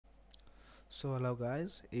So hello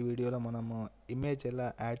guys, ఈ వీడియోలో మనము ఇమేజ్ ఎలా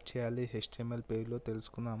యాడ్ చేయాలి HTML పేజ్లో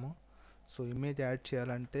తెలుసుకున్నాము. సో ఇమేజ్ యాడ్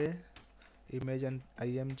చేయాలంటే ఇమేజ్ అండ్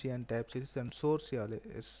IMG అని టైప్ చేసి అండ్ సోర్స్ ఇవ్వాలి.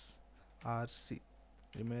 SRC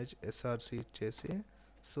ఇమేజ్ SRC ఇచ్చేసి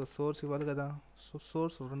సోర్స్ ఇవ్వాలి కదా. సో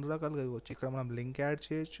సోర్స్ రెండు రకాలుగా ఇవ్వచ్చు. ఇక్కడ మనం లింక్ యాడ్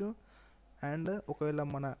చేయొచ్చు అండ్ ఒకవేళ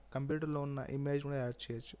మన కంప్యూటర్లో ఉన్న ఇమేజ్ కూడా యాడ్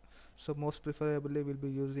చేయొచ్చు. So most preferably will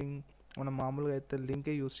be using, మనం మామూలుగా అయితే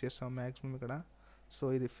లింకే యూజ్ చేస్తాం మ్యాక్సిమం ఇక్కడ. సో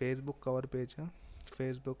ఇది ఫేస్బుక్ కవర్ పేజ్,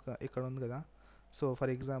 ఫేస్బుక్ ఇక్కడ ఉంది కదా. సో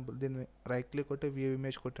ఫర్ ఎగ్జాంపుల్ దీన్ని రైట్ క్లిక్ కొట్టి వ్యూ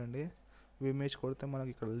ఇమేజ్ కొట్టండి. వ్యూ ఇమేజ్ కొడితే మనకి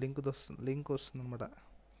ఇక్కడ లింక్ వస్తుంది అనమాట.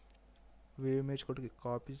 వ్యూ ఇమేజ్ కొట్టి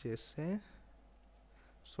కాపీ చేస్తే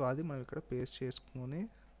సో అది మనం ఇక్కడ పేస్ట్ చేసుకొని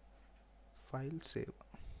ఫైల్ సేవ్.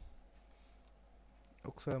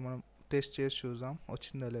 ఒకసారి మనం టెస్ట్ చేసి చూద్దాం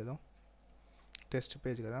వచ్చిందో లేదో. టెస్ట్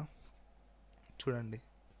పేజ్ కదా, చూడండి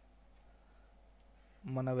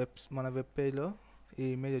మన వెబ్ పేజ్లో ఈ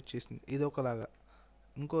ఇమేజ్ వచ్చేసింది. ఇది ఒకలాగా.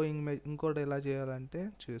 ఇంకోటి ఎలా చేయాలంటే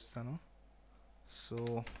చూస్తాను. సో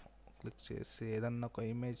క్లిక్ చేసి ఏదన్నా ఒక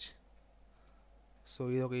ఇమేజ్, సో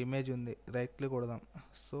ఇది ఒక ఇమేజ్ ఉంది, రైట్ క్లిక్ కొడదాం.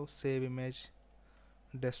 సో సేవ్ ఇమేజ్,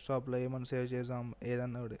 డెస్క్టాప్లో ఏమన్నా సేవ్ చేద్దాం,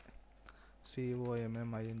 ఏదన్నా ఒకటి.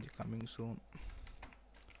 COMMING coming soon.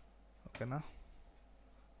 ఓకేనా,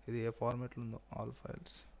 ఇది ఏ ఫార్మేట్లో ఉందో, ఆల్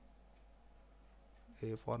ఫైల్స్ ఏ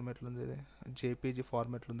ఫార్మేట్లో ఉంది, ఇది JPG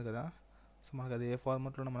ఫార్మేట్లో ఉంది కదా. సో మనకు అది ఏ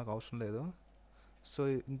ఫార్మాట్లో మనకు అవసరం లేదు. సో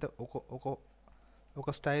ఇంత ఒక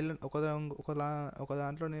స్టైల్ ఒక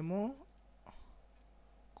దాంట్లోనేమో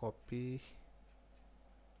కాపీ,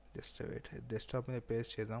 డెస్క్టాప్ మీద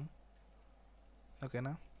పేస్ట్ చేద్దాం.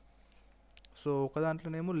 ఓకేనా, సో ఒక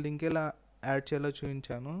దాంట్లోనేమో లింక్ ఎలా యాడ్ చేయాలో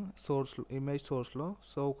చూపించాను ఇమేజ్ సోర్స్లో.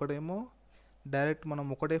 సో ఒకటేమో డైరెక్ట్ మనం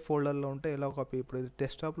ఒకటే ఫోల్డర్లో ఉంటే ఎలా కాపీ. ఇప్పుడు ఇది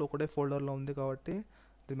డెస్క్టాప్లో ఒకటే ఫోల్డర్లో ఉంది కాబట్టి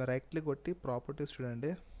దీన్ని రైట్ క్లిక్ కొట్టి ప్రాపర్టీస్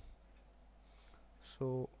చూడండి. So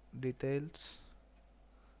details,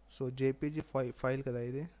 so JPG file కదా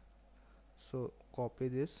ఇది. సో కాపీ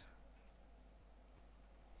దిస్,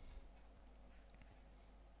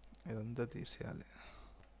 ఇదంతా తీసేయాలి.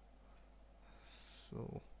 So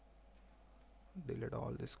delete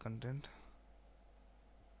all this content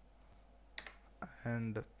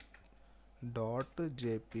and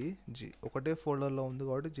 .jpg ఒకటే ఫోల్డర్లో ఉంది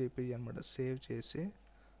కాబట్టి JPG అనమాట. సేవ్ చేసి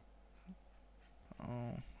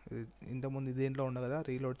ఇంతకుముందు దేంట్లో ఉండదు కదా,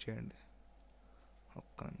 రీలోడ్ చేయండి.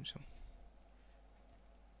 ఒక్క నిమిషం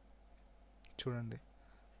చూడండి,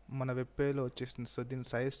 మన వెబ్ పేజ్లో వచ్చేసింది. సో దీని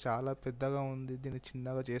సైజ్ చాలా పెద్దగా ఉంది, దీన్ని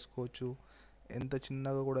చిన్నగా చేసుకోవచ్చు. ఎంత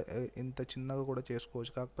చిన్నగా కూడా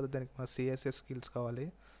చేసుకోవచ్చు. కాకపోతే దానికి మన CSS స్కిల్స్ కావాలి.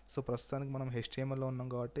 సో ప్రస్తుతానికి మనం HTMLలో ఉన్నాం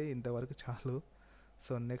కాబట్టి ఇంతవరకు చాలు.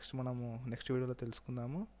 సో నెక్స్ట్ వీడియోలో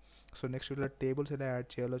తెలుసుకుందాము. సో నెక్స్ట్ వీడియోలో టేబుల్స్ ఎలా యాడ్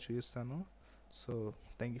చేయాలో చూపిస్తాను. So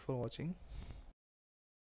thank you for watching.